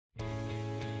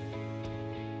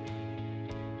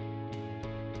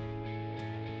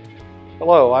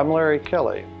Hello, I'm Larry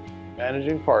Kelley,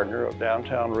 Managing Partner of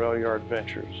Downtown Railyard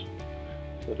Ventures,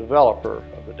 the developer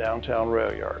of the Downtown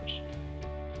Railyards.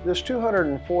 This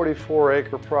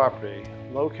 244-acre property,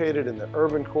 located in the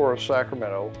urban core of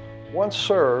Sacramento, once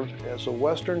served as the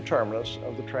western terminus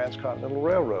of the Transcontinental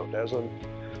Railroad. As a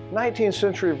 19th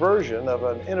century version of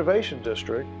an innovation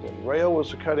district, when rail was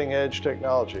the cutting-edge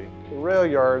technology, the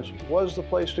Railyards was the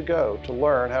place to go to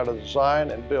learn how to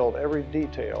design and build every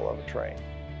detail of a train.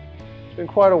 It's been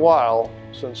quite a while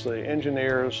since the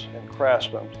engineers and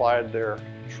craftsmen plied their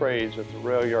trades at the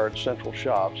Railyard central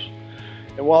shops.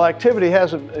 And while activity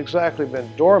hasn't exactly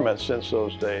been dormant since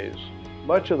those days,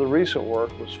 much of the recent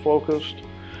work was focused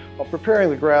on preparing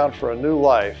the ground for a new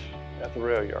life at the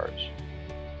Railyards.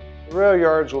 The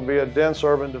Railyards will be a dense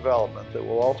urban development that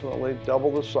will ultimately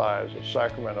double the size of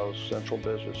Sacramento's central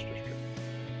business district.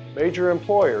 Major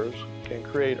employers can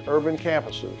create urban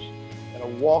campuses and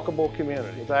a walkable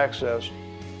community with access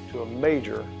to a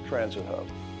major transit hub.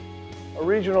 A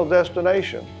regional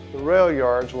destination, the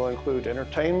Railyards will include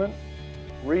entertainment,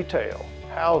 retail,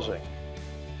 housing,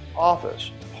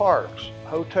 office, parks,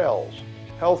 hotels,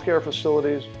 healthcare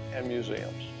facilities, and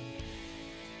museums.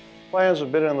 Plans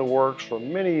have been in the works for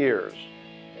many years,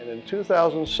 and in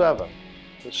 2007,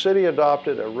 the city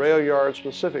adopted a Railyard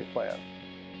specific plan.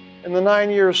 In the 9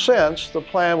 years since, the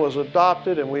plan was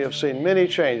adopted, and we have seen many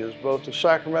changes both to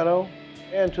Sacramento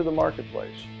and to the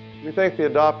marketplace. We think the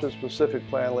adopted specific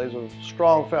plan lays a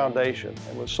strong foundation,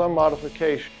 and with some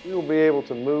modification, we will be able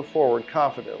to move forward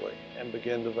confidently and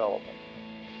begin development.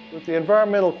 With the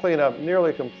environmental cleanup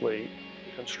nearly complete,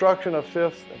 construction of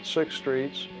 5th and 6th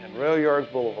Streets and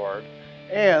Railyards Boulevard,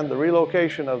 and the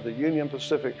relocation of the Union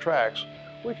Pacific tracks,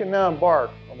 we can now embark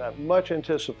on that much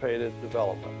anticipated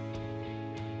development.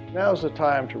 Now is the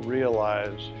time to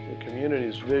realize the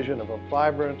community's vision of a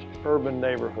vibrant urban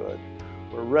neighborhood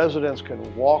where residents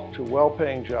can walk to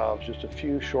well-paying jobs just a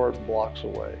few short blocks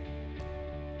away.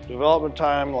 The development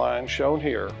timeline shown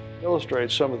here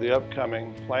illustrates some of the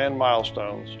upcoming planned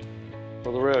milestones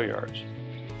for the Railyards.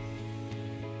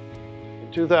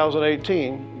 In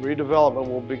 2018, redevelopment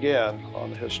will begin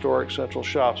on the historic Central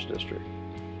Shops District.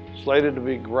 Slated to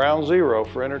be ground zero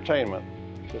for entertainment,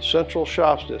 the Central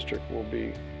Shops District will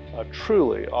be a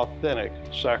truly authentic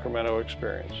Sacramento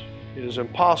experience. It is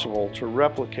impossible to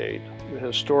replicate the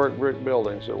historic brick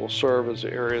buildings that will serve as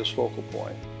the area's focal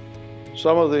point.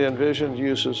 Some of the envisioned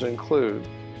uses include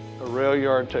a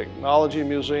Railyard Technology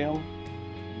Museum,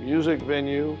 music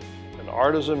venue, an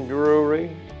artisan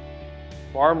brewery,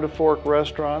 farm-to-fork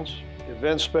restaurants,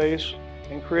 event space,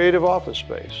 and creative office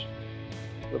space.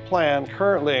 The plan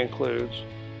currently includes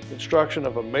construction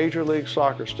of a Major League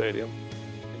Soccer stadium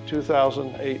in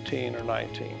 2018 or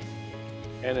 19.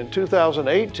 And in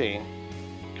 2018,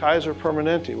 Kaiser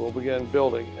Permanente will begin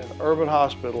building an urban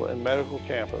hospital and medical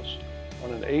campus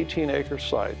on an 18-acre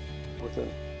site with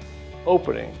an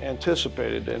opening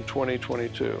anticipated in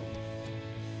 2022.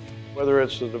 Whether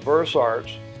it's the diverse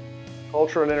arts,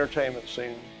 culture and entertainment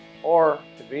scene, or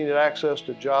convenient access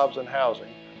to jobs and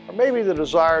housing, or maybe the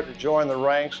desire to join the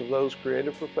ranks of those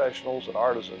creative professionals and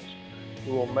artisans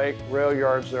who will make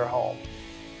Railyards their home.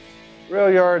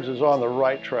 Railyards is on the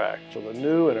right track for the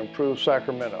new and improved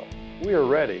Sacramento. We are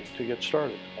ready to get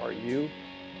started. Are you?